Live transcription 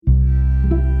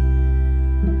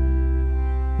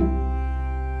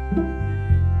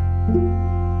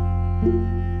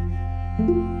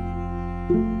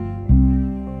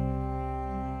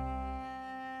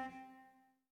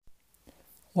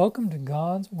Welcome to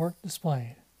God's Work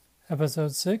Displayed,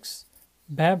 Episode 6,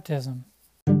 Baptism.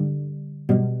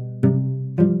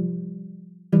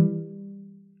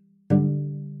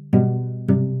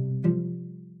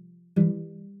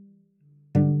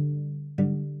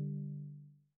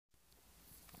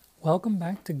 Welcome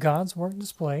back to God's Work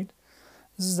Displayed.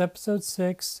 This is Episode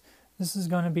 6. This is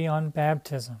going to be on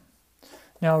baptism.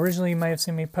 Now, originally you may have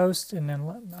seen me post, and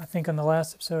then I think on the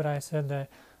last episode I said that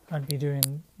I'd be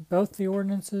doing both the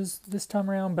ordinances this time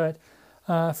around, but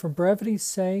for brevity's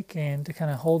sake and to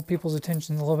kind of hold people's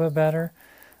attention a little bit better,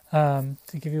 to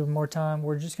give you more time,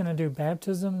 we're just going to do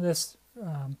baptism this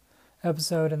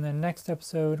episode, and then next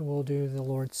episode we'll do the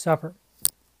Lord's Supper.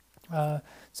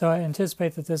 So I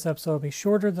anticipate that this episode will be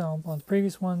shorter than all the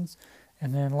previous ones,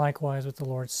 and then likewise with the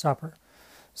Lord's Supper.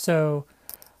 So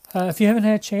if you haven't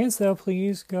had a chance, though,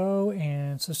 please go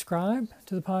and subscribe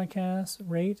to the podcast,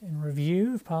 rate and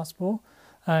review if possible,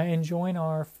 and join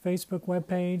our Facebook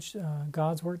webpage,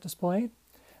 God's Work Displayed.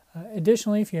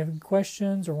 Additionally, if you have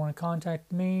questions or want to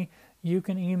contact me, you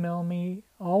can email me,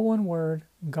 all one word,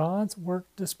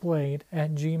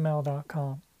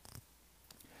 godsworkdisplayed@gmail.com.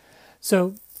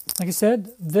 So, like I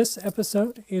said, this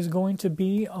episode is going to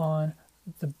be on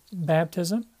the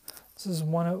baptism. This is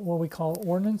one of what we call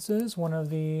ordinances, one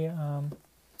of the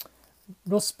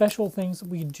real special things that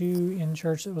we do in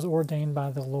church that was ordained by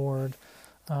the Lord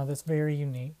that's very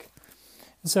unique.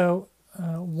 And so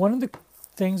one of the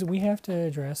things that we have to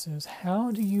address is,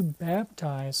 how do you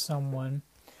baptize someone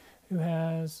who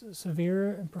has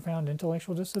severe and profound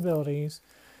intellectual disabilities?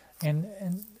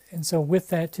 And so with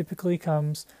that typically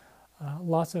comes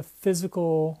lots of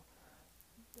physical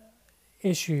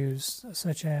issues,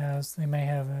 such as they may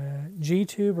have a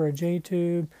G-tube or a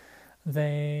J-tube.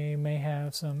 They may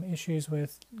have some issues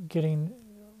with going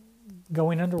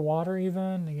underwater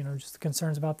even, just the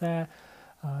concerns about that,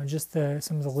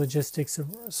 some of the logistics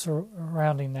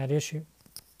surrounding that issue.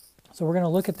 So we're going to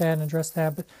look at that and address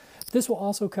that, but this will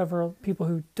also cover people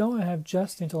who don't have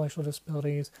just intellectual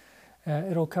disabilities.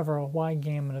 It'll cover a wide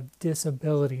gamut of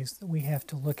disabilities that we have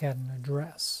to look at and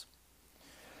address.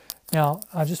 Now,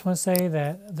 I just want to say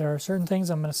that there are certain things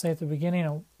I'm going to say at the beginning.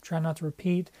 I'll try not to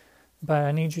repeat, but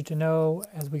I need you to know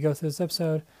as we go through this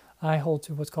episode, I hold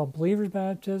to what's called believer's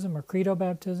baptism or credo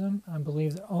baptism. I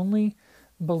believe that only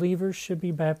believers should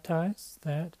be baptized,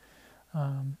 and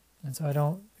so I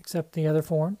don't accept the other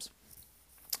forms.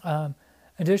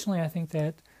 Additionally, I think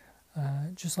that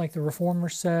just like the Reformer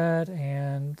said,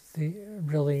 and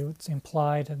really what's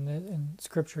implied in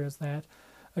Scripture is that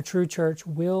a true church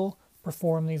will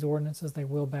perform these ordinances, they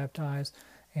will baptize,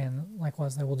 and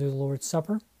likewise they will do the Lord's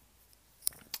Supper.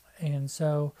 And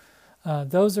so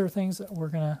those are things that we're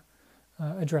going to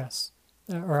address,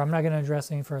 or I'm not going to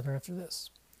address any further after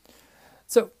this.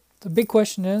 So the big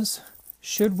question is,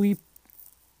 should we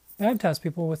baptize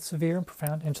people with severe and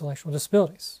profound intellectual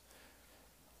disabilities?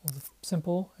 Well, the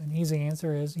simple and easy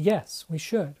answer is yes, we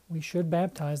should. We should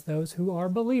baptize those who are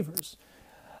believers.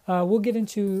 We'll get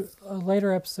into a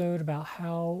later episode about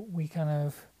how we kind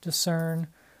of discern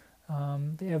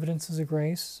the evidences of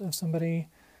grace of somebody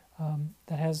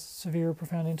that has severe or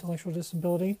profound intellectual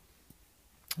disability.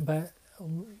 But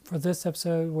for this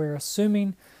episode, we're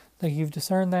assuming that you've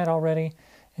discerned that already,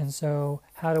 and so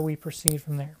how do we proceed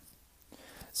from there?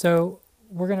 So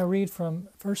we're going to read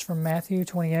first from Matthew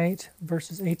 28,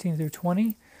 verses 18 through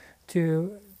 20,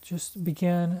 to just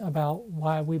begin about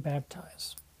why we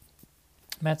baptize.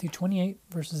 Matthew 28,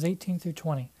 verses 18 through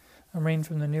 20. I'm reading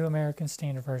from the New American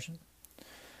Standard Version.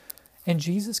 And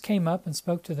Jesus came up and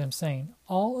spoke to them, saying,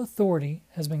 All authority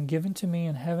has been given to me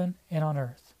in heaven and on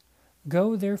earth.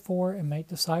 Go therefore and make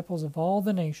disciples of all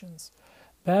the nations,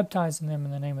 baptizing them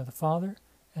in the name of the Father,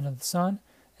 and of the Son,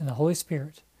 and the Holy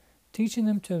Spirit, teaching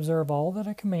them to observe all that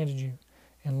I commanded you.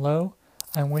 And lo,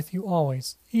 I am with you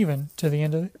always, even to the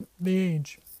end of the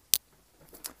age.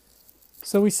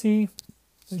 So we see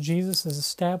that Jesus has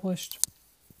established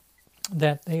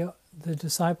that the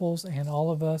disciples and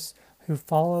all of us who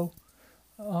follow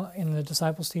in the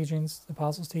disciples' teachings, the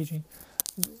apostles' teaching,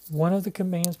 one of the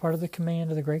commands, part of the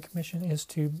command of the Great Commission, is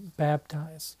to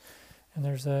baptize. And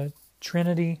there's a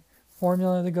Trinity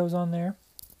formula that goes on there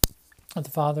of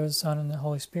the Father, the Son, and the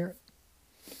Holy Spirit.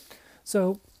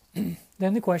 So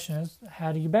then the question is,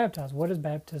 how do you baptize? What does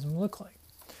baptism look like?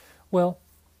 Well,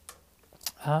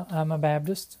 I'm a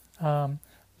Baptist.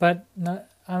 But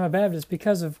I'm a Baptist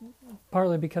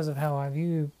partly because of how I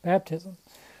view baptism.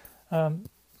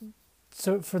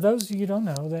 So for those of you who don't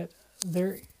know, that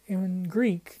there in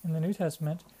Greek, in the New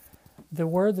Testament, the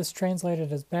word that's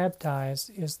translated as baptize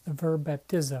is the verb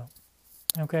baptizo.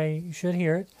 Okay, you should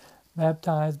hear it.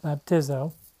 Baptize,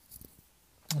 baptizo.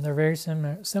 And they're very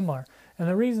similar. And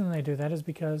the reason they do that is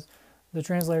because the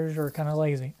translators are kind of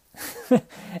lazy.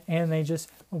 And they just,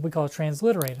 what we call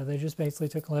transliterated. They just basically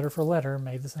took letter for letter and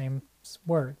made the same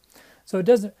word. So it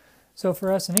doesn't, so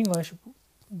for us in English,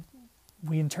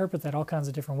 we interpret that all kinds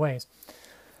of different ways.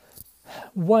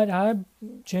 What I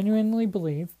genuinely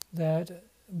believe that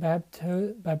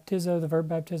baptizo, the verb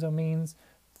baptizo, means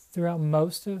throughout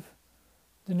most of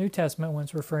the New Testament when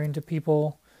it's referring to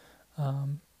people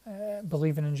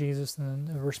believing in Jesus and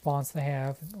the response they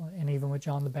have, and even with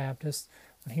John the Baptist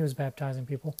when he was baptizing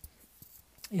people,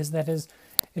 is that it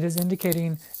is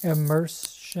indicating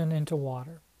immersion into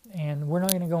water. And we're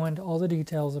not going to go into all the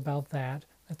details about that.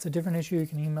 That's a different issue. You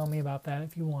can email me about that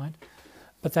if you want.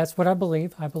 But that's what I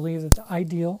believe. I believe that the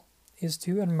ideal is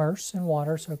to immerse in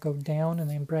water, so go down and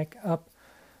then break up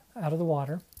out of the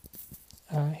water.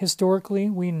 Historically,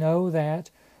 we know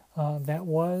that that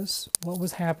was what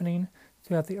was happening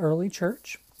throughout the early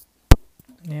church.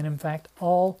 And in fact,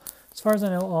 as far as I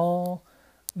know, all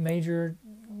major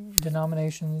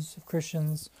denominations of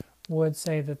Christians would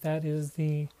say that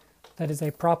is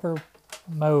a proper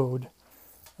mode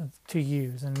to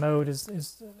use. And mode is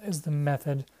the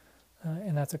method,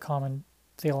 and that's a common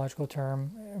theological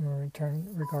term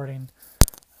regarding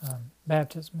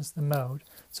baptism, is the mode.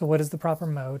 So what is the proper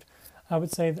mode? I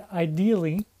would say that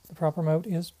ideally the proper mode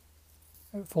is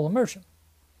full immersion.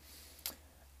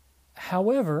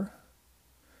 However,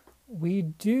 we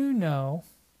do know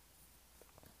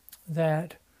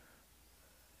that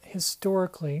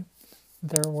historically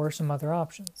there were some other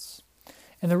options.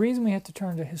 And the reason we have to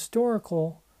turn to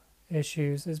historical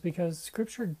issues is because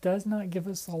Scripture does not give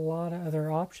us a lot of other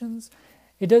options.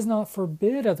 It does not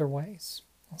forbid other ways.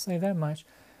 I'll say that much.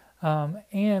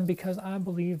 And because I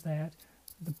believe that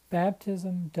the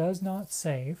baptism does not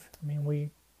save. I mean, we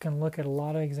can look at a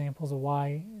lot of examples of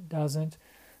why it doesn't,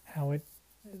 how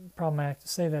problematic to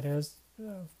say that is.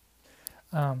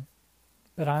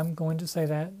 But I'm going to say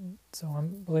that, so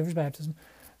I'm believer's baptism.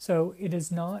 So it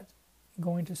is not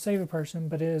going to save a person,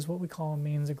 but it is what we call a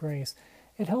means of grace.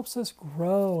 It helps us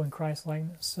grow in Christ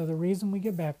likeness. So the reason we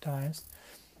get baptized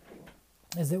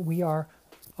is that we are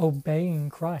obeying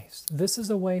Christ. This is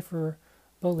a way for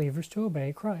believers to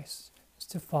obey Christ, is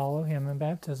to follow him in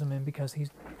baptism, and because he's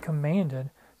commanded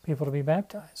people to be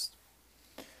baptized.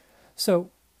 So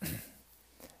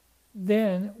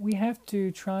then we have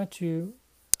to try to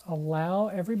allow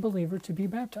every believer to be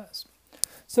baptized.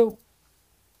 So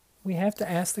we have to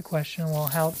ask the question, well,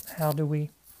 how do we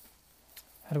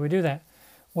do that?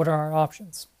 What are our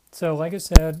options? So like I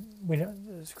said,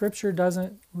 Scripture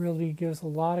doesn't really give us a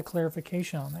lot of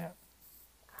clarification on that.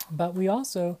 But we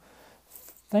also,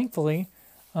 thankfully,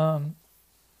 in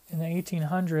the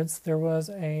 1800s, there was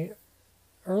a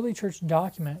early church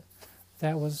document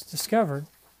that was discovered,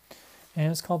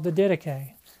 and it's called the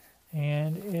Didache.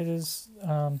 And it is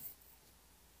from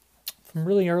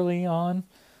really early on,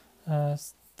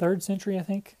 3rd century, I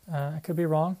think. I could be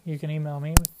wrong. You can email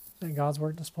me at God's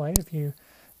Word Displayed if you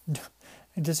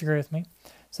disagree with me.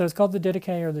 So it's called the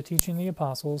Didache, or the Teaching of the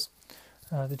Apostles,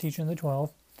 the Teaching of the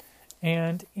 12.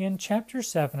 And in chapter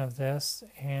 7 of this,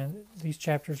 and these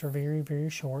chapters are very, very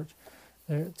short.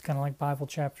 It's kind of like Bible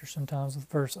chapters sometimes with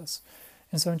verses.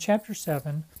 And so in chapter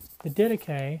 7, the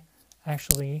Didache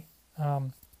actually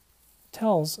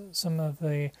tells some of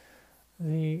the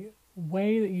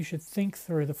way that you should think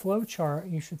through, the flow chart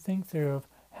you should think through of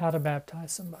how to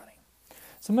baptize somebody.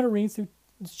 So I'm going to read through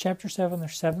chapter 7.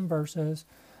 There's 7 verses,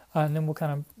 and then we'll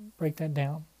kind of break that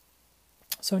down.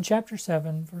 So in chapter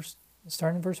 7,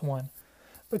 starting in verse 1,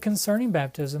 "But concerning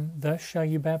baptism, thus shall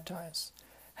you baptize,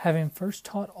 having first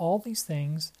taught all these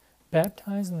things,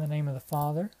 baptize in the name of the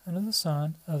Father, and of the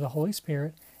Son, and of the Holy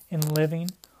Spirit, in living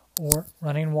or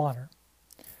running water.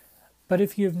 But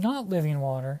if you have not living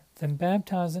water, then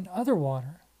baptize in other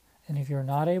water. And if you are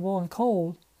not able in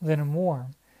cold, then in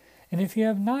warm. And if you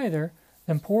have neither,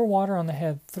 then pour water on the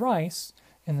head thrice,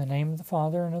 in the name of the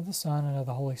Father, and of the Son, and of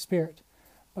the Holy Spirit.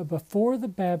 But before the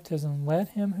baptism let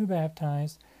him who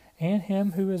baptized, and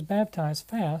him who is baptized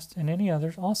fast, and any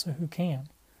others also who can.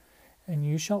 And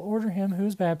you shall order him who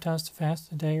is baptized to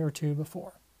fast a day or two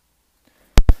before."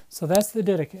 So that's the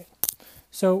Didache.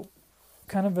 So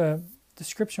kind of a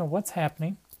description of what's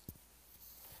happening.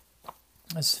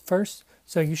 As first,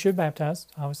 so you should baptize,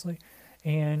 obviously.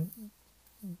 And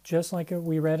just like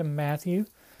we read in Matthew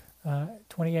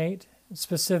 28,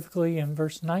 specifically in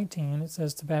verse 19, it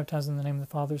says to baptize in the name of the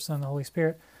Father, Son, and the Holy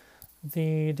Spirit.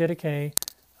 The Didache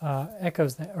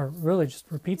echoes that, or really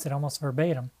just repeats it almost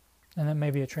verbatim. And that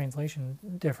may be a translation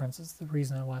difference. It's the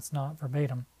reason why it's not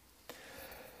verbatim.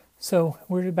 So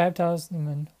we're to baptize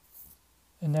them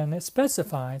And then it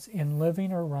specifies in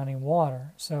living or running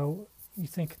water. So you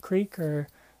think a creek or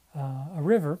a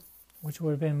river, which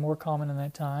would have been more common in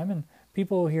that time, and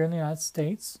people here in the United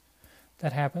States,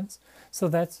 that happens. So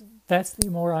that's the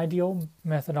more ideal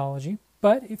methodology.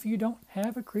 But if you don't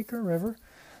have a creek or a river,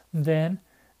 then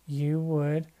you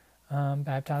would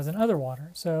baptize in other water.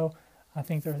 So I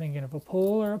think they're thinking of a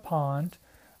pool or a pond,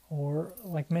 or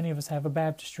like many of us have a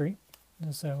baptistry.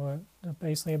 So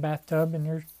basically a bathtub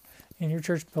in your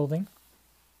church building.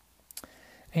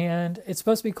 And it's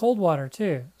supposed to be cold water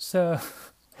too. So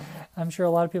I'm sure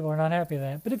a lot of people are not happy with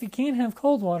that. But if you can't have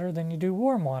cold water, then you do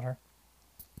warm water.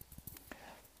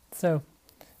 So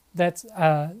that's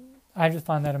I just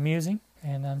find that amusing,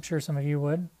 and I'm sure some of you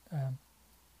would.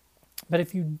 But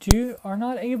if you are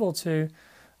not able to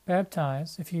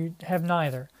baptize, if you have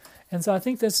neither, and so I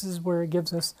think this is where it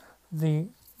gives us the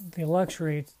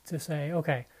luxury to say,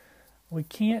 okay, we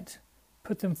can't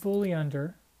put them fully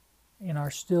under in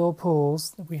our still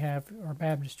pools that we have, our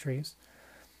baptistries.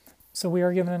 So we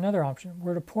are given another option.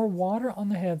 We're to pour water on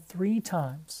the head 3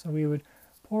 times. So we would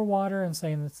pour water and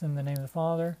say it's in the name of the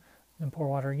Father, then pour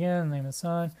water again in the name of the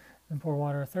Son, then pour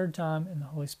water a 3rd time in the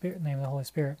Holy Spirit, in the name of the Holy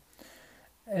Spirit.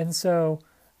 And so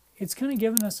it's kind of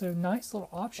given us a nice little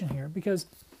option here, because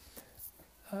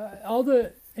all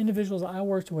the individuals I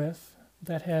worked with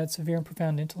that had severe and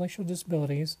profound intellectual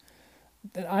disabilities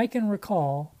that I can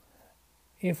recall,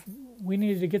 if we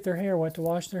needed to get their hair wet to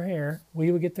wash their hair,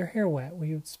 we would get their hair wet.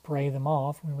 We would spray them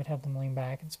off. We would have them lean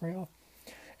back and spray off.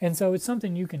 And so it's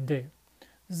something you can do.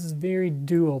 This is very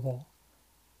doable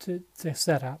to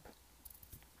set up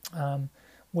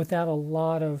without a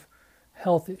lot of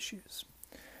health issues.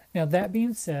 Now, that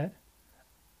being said,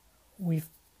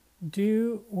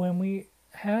 when we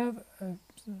have a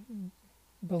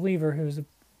believer who has the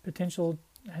potential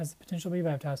to be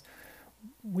baptized,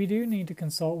 we do need to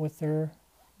consult with their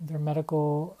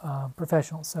medical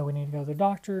professionals. So we need to go to the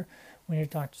doctor, we need to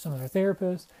talk to some of their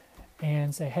therapists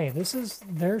and say, hey,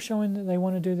 they're showing that they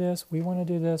want to do this, we want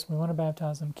to do this, we want to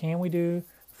baptize them, can we do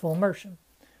full immersion?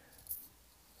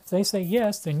 If they say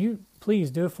yes, then you please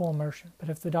do a full immersion. But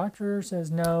if the doctor says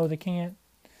no, they can't,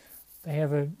 they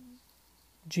have a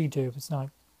G-tube, it's not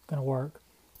going to work,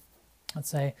 let's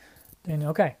say, then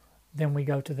okay, then we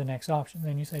go to the next option.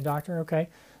 Then you say, doctor, okay,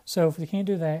 so if they can't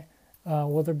do that,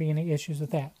 will there be any issues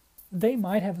with that? They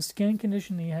might have a skin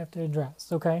condition that you have to address,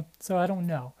 okay? So I don't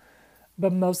know.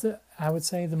 But I would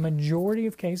say the majority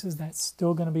of cases, that's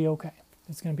still going to be okay.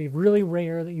 It's going to be really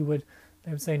rare that they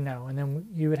would say no. And then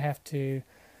you would have to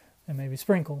maybe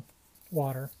sprinkle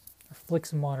water or flick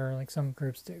some water like some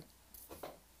groups do.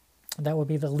 That would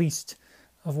be the least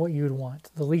of what you would want,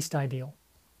 the least ideal.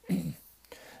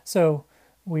 So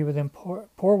we would then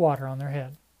pour water on their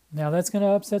head. Now that's going to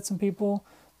upset some people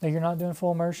that you're not doing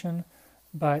full immersion,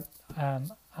 but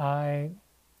I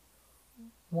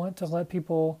want to let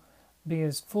people be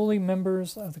as fully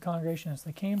members of the congregation as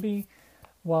they can be,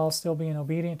 while still being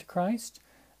obedient to Christ,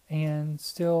 and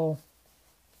still,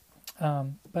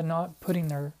 but not putting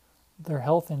their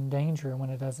health in danger when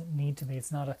it doesn't need to be.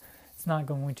 It's not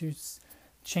going to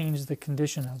change the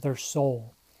condition of their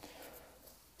soul.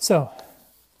 So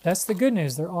that's the good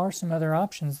news. There are some other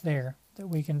options there that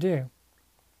we can do.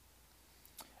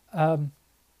 And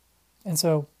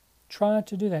so try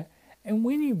to do that. And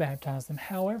when you baptize them,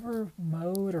 however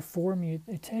mode or form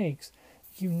it takes,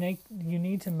 you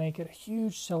need to make it a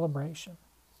huge celebration.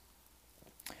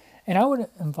 And I would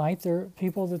invite their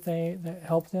people that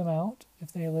help them out.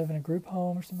 If they live in a group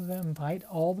home or something like that, invite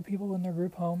all the people in their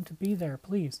group home to be there,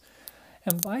 please.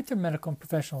 Invite their medical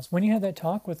professionals. When you have that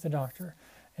talk with the doctor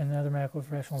and the other medical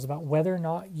professionals about whether or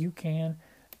not you can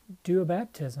do a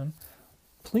baptism,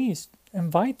 please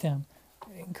invite them.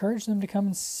 Encourage them to come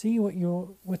and see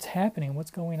what's happening,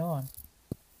 what's going on.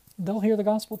 They'll hear the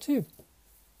gospel too.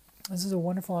 This is a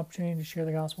wonderful opportunity to share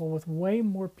the gospel with way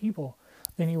more people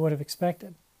than you would have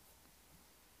expected.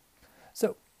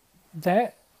 So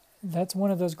that's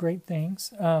one of those great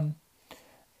things. And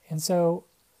so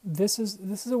this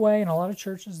is a way, in a lot of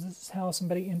churches, this is how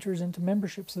somebody enters into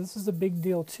membership. So this is a big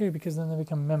deal too, because then they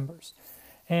become members.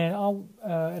 And I'll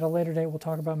at a later date we'll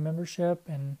talk about membership,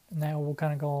 and that will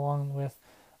kind of go along with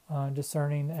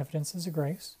discerning the evidences of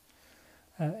grace.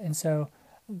 And so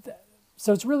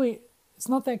it's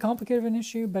not that complicated of an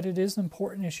issue, but it is an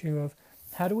important issue of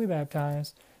how do we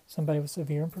baptize somebody with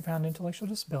severe and profound intellectual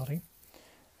disability.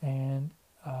 And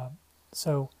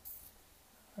so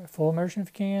full immersion if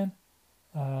you can,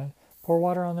 pour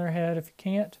water on their head if you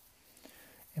can't,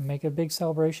 and make a big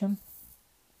celebration.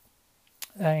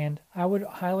 And I would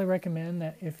highly recommend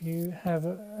that if you have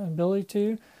an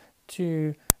ability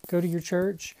to go to your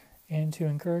church and to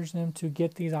encourage them to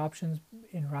get these options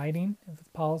in writing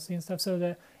with policy and stuff, so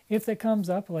that if that comes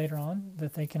up later on,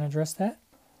 that they can address that.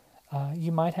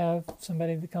 You might have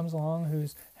somebody that comes along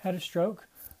who's had a stroke.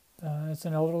 It's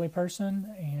an elderly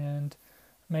person, and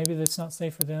maybe that's not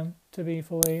safe for them to be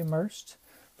fully immersed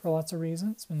for lots of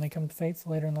reasons. When they come to faith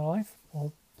later in their life,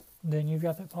 well, then you've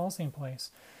got that policy in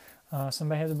place.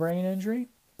 Somebody has a brain injury,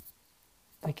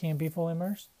 they can't be fully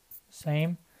immersed.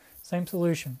 Same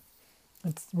solution.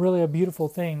 It's really a beautiful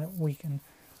thing that we can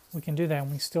do that,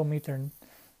 and we still meet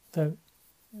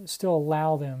still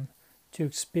allow them to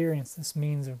experience this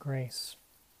means of grace.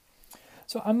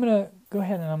 So I'm going to go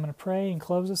ahead and I'm going to pray and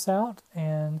close this out.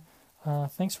 And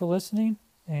thanks for listening.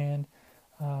 And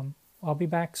I'll be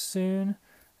back soon,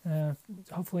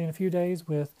 hopefully in a few days,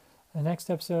 with the next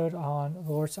episode on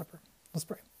the Lord's Supper. Let's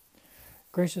pray.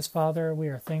 Gracious Father, we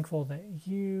are thankful that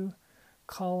you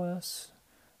call us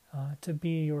to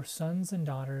be your sons and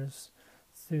daughters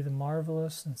through the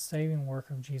marvelous and saving work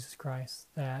of Jesus Christ,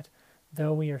 that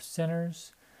though we are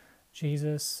sinners,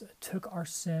 Jesus took our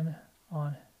sin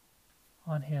on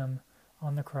him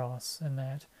on the cross, and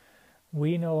that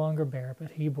we no longer bear,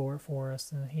 but he bore it for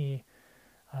us, and he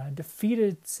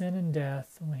defeated sin and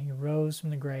death when he rose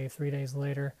from the grave 3 days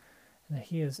later, and that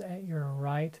he is at your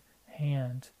right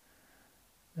hand,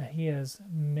 that he is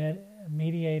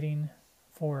mediating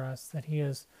for us, that he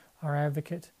is our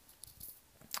advocate,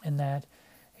 and that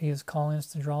he is calling us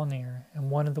to draw near. And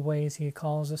one of the ways he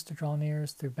calls us to draw near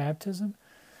is through baptism,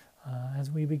 as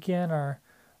we begin our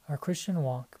Christian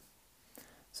walk.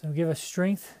 So give us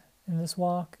strength in this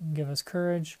walk, and give us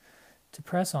courage to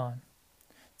press on.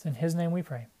 It's in his name we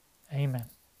pray. Amen.